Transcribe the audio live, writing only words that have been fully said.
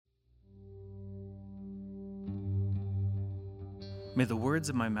May the words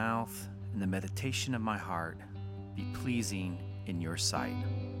of my mouth and the meditation of my heart be pleasing in your sight,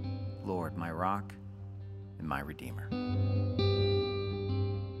 Lord, my rock and my redeemer.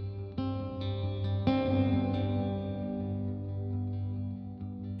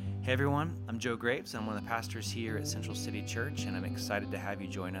 Hey everyone, I'm Joe Graves. I'm one of the pastors here at Central City Church, and I'm excited to have you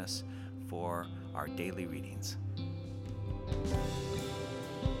join us for our daily readings.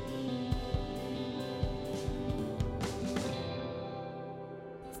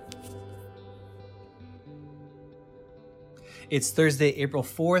 It's Thursday, April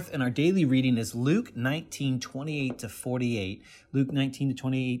 4th, and our daily reading is Luke 19:28-48. Luke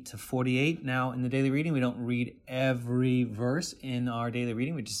 19:28-48. Now, in the daily reading, we don't read every verse in our daily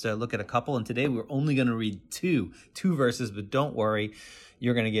reading. We just look at a couple, and today we're only going to read two verses, but don't worry.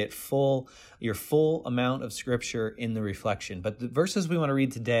 You're going to get your full amount of scripture in the reflection. But the verses we want to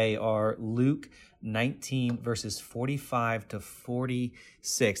read today are Luke 19, verses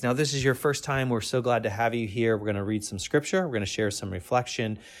 45-46. Now, this is your first time. We're so glad to have you here. We're going to read some scripture. We're going to share some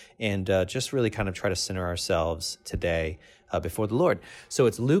reflection and just really kind of try to center ourselves today before the Lord. So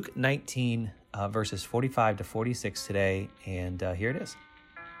it's Luke 19, verses 45-46 today, and here it is.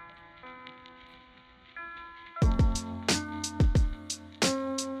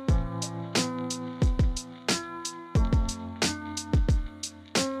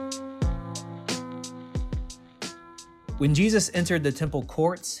 When Jesus entered the temple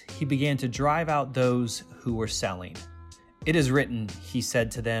courts, he began to drive out those who were selling. "It is written," he said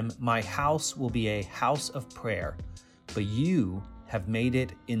to them, "My house will be a house of prayer, but you have made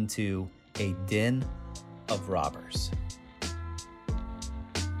it into a den of robbers."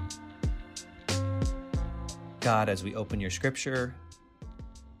 God, as we open your scripture,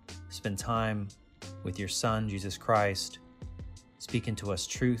 spend time with your Son, Jesus Christ, speaking to us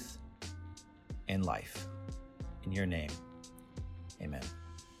truth and life. In your name, amen.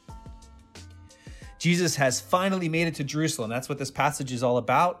 Jesus has finally made it to Jerusalem. That's what this passage is all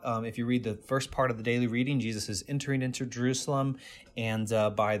about. If you read the first part of the daily reading, Jesus is entering into Jerusalem. And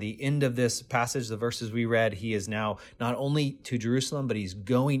by the end of this passage, the verses we read, he is now not only to Jerusalem, but he's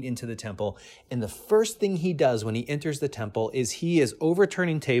going into the temple. And the first thing he does when he enters the temple is he is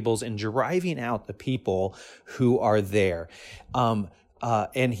overturning tables and driving out the people who are there.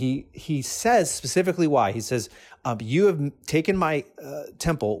 And he says specifically why. He says, you have taken my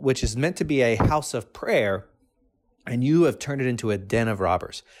temple, which is meant to be a house of prayer, and you have turned it into a den of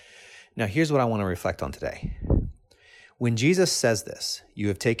robbers. Now, here's what I want to reflect on today. When Jesus says this, you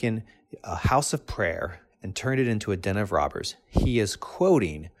have taken a house of prayer and turned it into a den of robbers, he is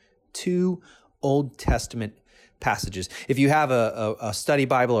quoting two Old Testament passages. If you have a study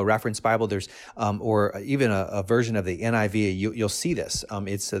Bible, a reference Bible, there's or even a version of the NIV, you'll see this.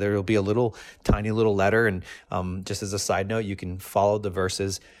 There will be a tiny little letter, and just as a side note, you can follow the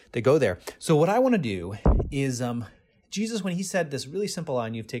verses that go there. So what I want to do is, Jesus, when he said this really simple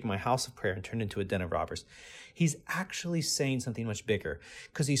line, "You've taken my house of prayer and turned it into a den of robbers," he's actually saying something much bigger,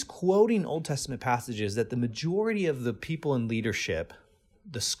 because he's quoting Old Testament passages that the majority of the people in leadership,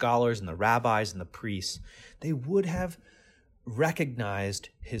 the scholars and the rabbis and the priests, they would have recognized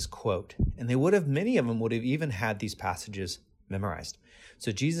his quote. And many of them would have even had these passages memorized.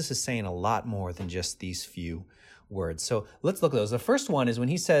 So Jesus is saying a lot more than just these few words. So let's look at those. The first one is when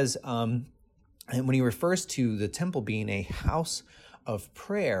he says, and when he refers to the temple being a house of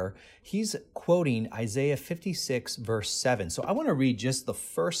prayer, he's quoting Isaiah 56, verse 7. So I want to read just the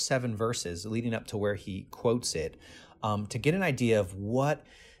first 7 verses leading up to where he quotes it, to get an idea of what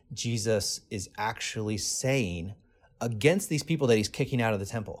Jesus is actually saying against these people that he's kicking out of the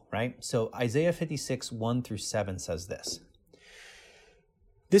temple, right? So Isaiah 56, 1-7 says this.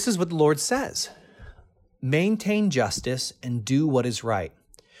 "This is what the Lord says. Maintain justice and do what is right.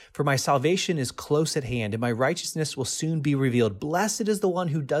 For my salvation is close at hand, and my righteousness will soon be revealed. Blessed is the one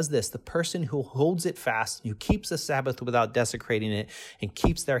who does this, the person who holds it fast, who keeps the Sabbath without desecrating it, and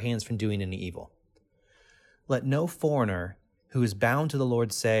keeps their hands from doing any evil. Let no foreigner who is bound to the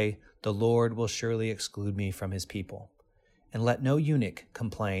Lord say, 'The Lord will surely exclude me from his people.' And let no eunuch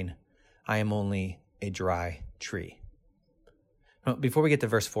complain, 'I am only a dry tree.'" Now, before we get to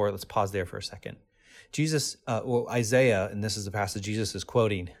verse 4, let's pause there for a second. Isaiah, and this is the passage Jesus is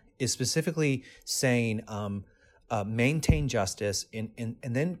quoting, is specifically saying, maintain justice, and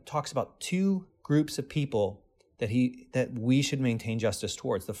then talks about two groups of people that we should maintain justice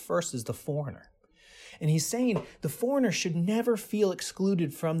towards. The first is the foreigner. And he's saying the foreigner should never feel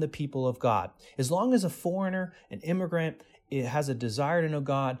excluded from the people of God. As long as a foreigner, an immigrant, has a desire to know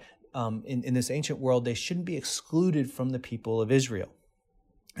God in this ancient world, they shouldn't be excluded from the people of Israel.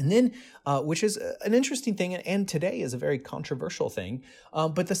 And then, which is an interesting thing, and today is a very controversial thing.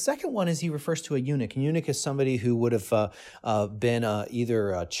 But the second one is he refers to a eunuch. A eunuch is somebody who would have been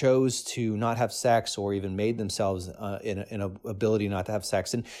either chose to not have sex or even made themselves in an ability not to have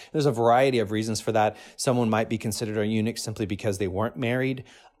sex. And there's a variety of reasons for that. Someone might be considered a eunuch simply because they weren't married.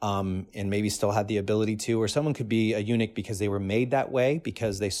 And maybe still had the ability to, or someone could be a eunuch because they were made that way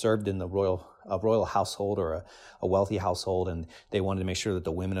because they served in the royal household or a wealthy household, and they wanted to make sure that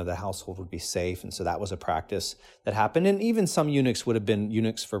the women of the household would be safe. And so that was a practice that happened. And even some eunuchs would have been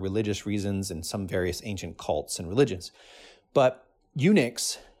eunuchs for religious reasons in some various ancient cults and religions. But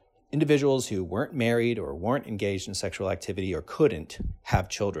eunuchs, individuals who weren't married or weren't engaged in sexual activity or couldn't have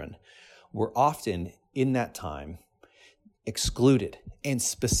children, were often in that time excluded, and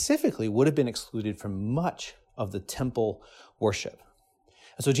specifically would have been excluded from much of the temple worship.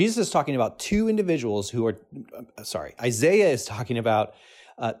 And so Jesus is talking about two individuals who are, Isaiah is talking about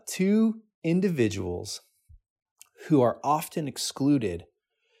two individuals who are often excluded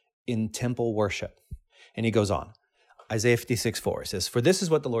in temple worship. And he goes on. Isaiah 56:4 says, "For this is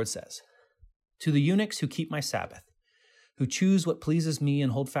what the Lord says, to the eunuchs who keep my Sabbath, who choose what pleases me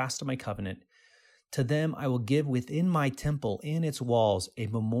and hold fast to my covenant, to them I will give within my temple and its walls a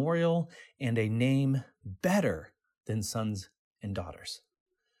memorial and a name better than sons and daughters.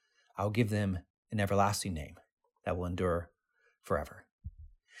 I will give them an everlasting name that will endure forever."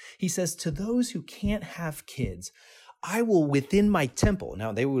 He says, to those who can't have kids, I will within my temple.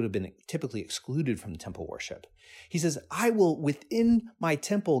 Now, they would have been typically excluded from temple worship. He says, I will within my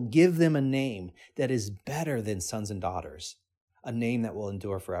temple give them a name that is better than sons and daughters, a name that will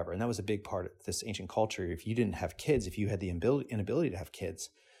endure forever. And that was a big part of this ancient culture. If you didn't have kids, if you had the inability to have kids,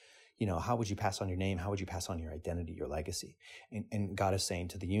 how would you pass on your name? How would you pass on your identity, your legacy? And God is saying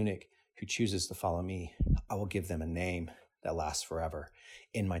to the eunuch who chooses to follow me, I will give them a name that lasts forever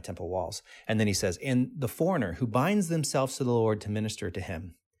in my temple walls. And then he says, and the foreigner who binds themselves to the Lord to minister to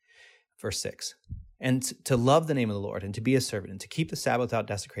him. Verse 6, and to love the name of the Lord and to be a servant and to keep the Sabbath without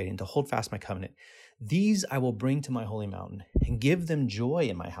desecrating, to hold fast my covenant. These I will bring to my holy mountain and give them joy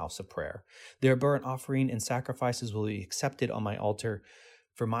in my house of prayer. Their burnt offering and sacrifices will be accepted on my altar,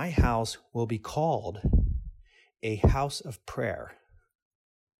 for my house will be called a house of prayer.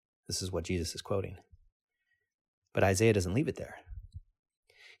 This is what Jesus is quoting. But Isaiah doesn't leave it there.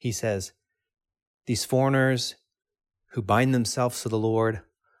 He says, these foreigners who bind themselves to the Lord,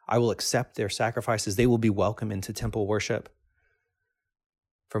 I will accept their sacrifices. They will be welcome into temple worship.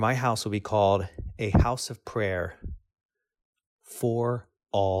 For my house will be called a house of prayer for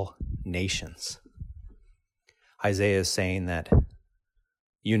all nations. Isaiah is saying that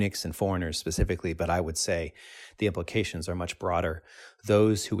eunuchs and foreigners specifically, but I would say the implications are much broader.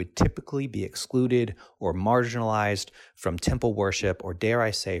 Those who would typically be excluded or marginalized from temple worship, or dare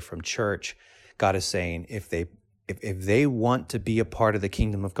I say from church, God is saying if they want to be a part of the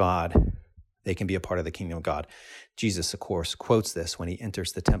kingdom of God, they can be a part of the kingdom of God. Jesus, of course, quotes this when he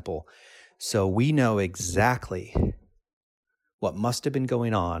enters the temple. So we know exactly what must have been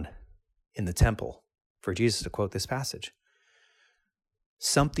going on in the temple for Jesus to quote this passage.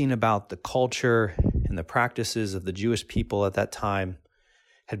 Something about the culture and the practices of the Jewish people at that time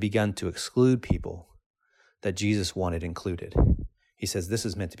had begun to exclude people that Jesus wanted included. He says this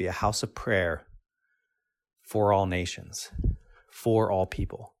is meant to be a house of prayer for all nations, for all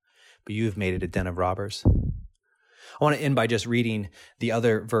people. But you have made it a den of robbers. I want to end by just reading the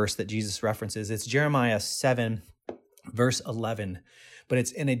other verse that Jesus references. It's Jeremiah 7, verse 11. But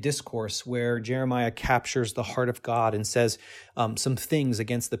it's in a discourse where Jeremiah captures the heart of God and says some things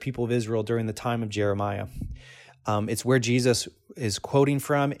against the people of Israel during the time of Jeremiah. It's where Jesus is quoting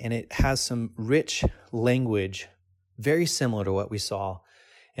from, and it has some rich language, very similar to what we saw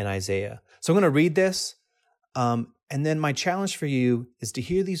in Isaiah. So I'm going to read this, and then my challenge for you is to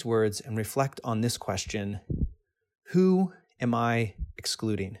hear these words and reflect on this question: who am I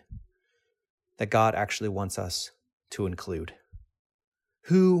excluding that God actually wants us to include?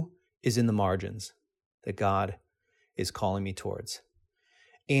 Who is in the margins that God is calling me towards?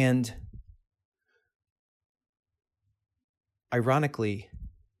 And ironically,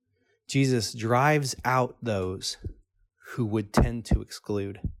 Jesus drives out those who would tend to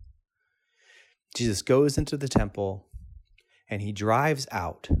exclude. Jesus goes into the temple and he drives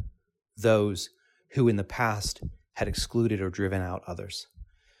out those who in the past had excluded or driven out others.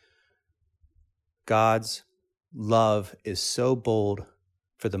 God's love is so bold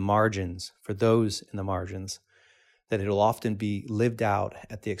for the margins, for those in the margins, that it'll often be lived out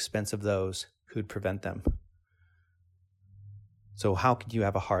at the expense of those who'd prevent them. So how can you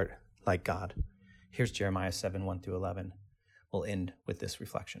have a heart like God? Here's Jeremiah 7, 1 through 11. we'll end with this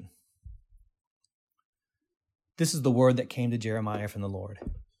reflection. This is the word that came to Jeremiah from the Lord.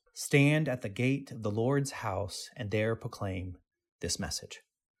 Stand at the gate of the Lord's house and there proclaim this message.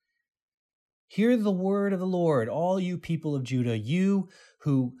 Hear the word of the Lord, all you people of Judah, you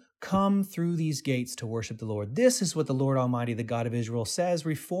who come through these gates to worship the Lord. This is what the Lord Almighty, the God of Israel, says.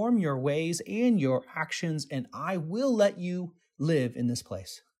 Reform your ways and your actions, and I will let you live in this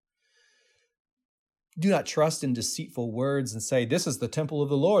place. Do not trust in deceitful words and say, this is the temple of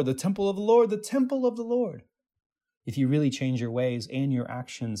the Lord, the temple of the Lord, the temple of the Lord. If you really change your ways and your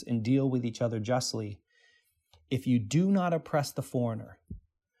actions and deal with each other justly, if you do not oppress the foreigner,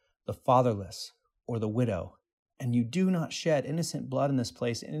 the fatherless, or the widow, and you do not shed innocent blood in this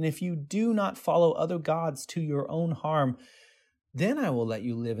place, and if you do not follow other gods to your own harm, then I will let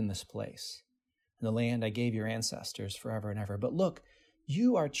you live in this place, in the land I gave your ancestors forever and ever. But look,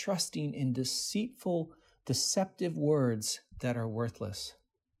 you are trusting in deceitful, deceptive words that are worthless.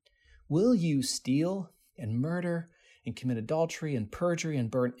 Will you steal and murder and commit adultery and perjury and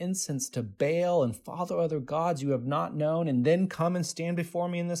burn incense to Baal and follow other gods you have not known, and then come and stand before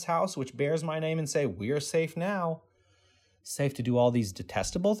me in this house which bears my name and say, we are safe now? Safe to do all these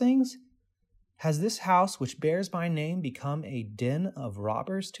detestable things? Has this house which bears my name become a den of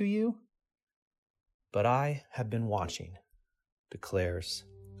robbers to you? But I have been watching, declares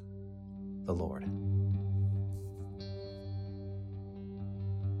the Lord.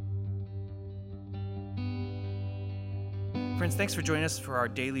 Friends, thanks for joining us for our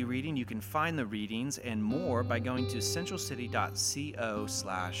daily reading. You can find the readings and more by going to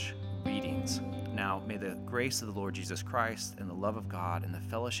centralcity.co/readings. Now, may the grace of the Lord Jesus Christ and the love of God and the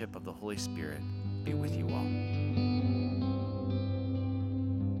fellowship of the Holy Spirit be with you all.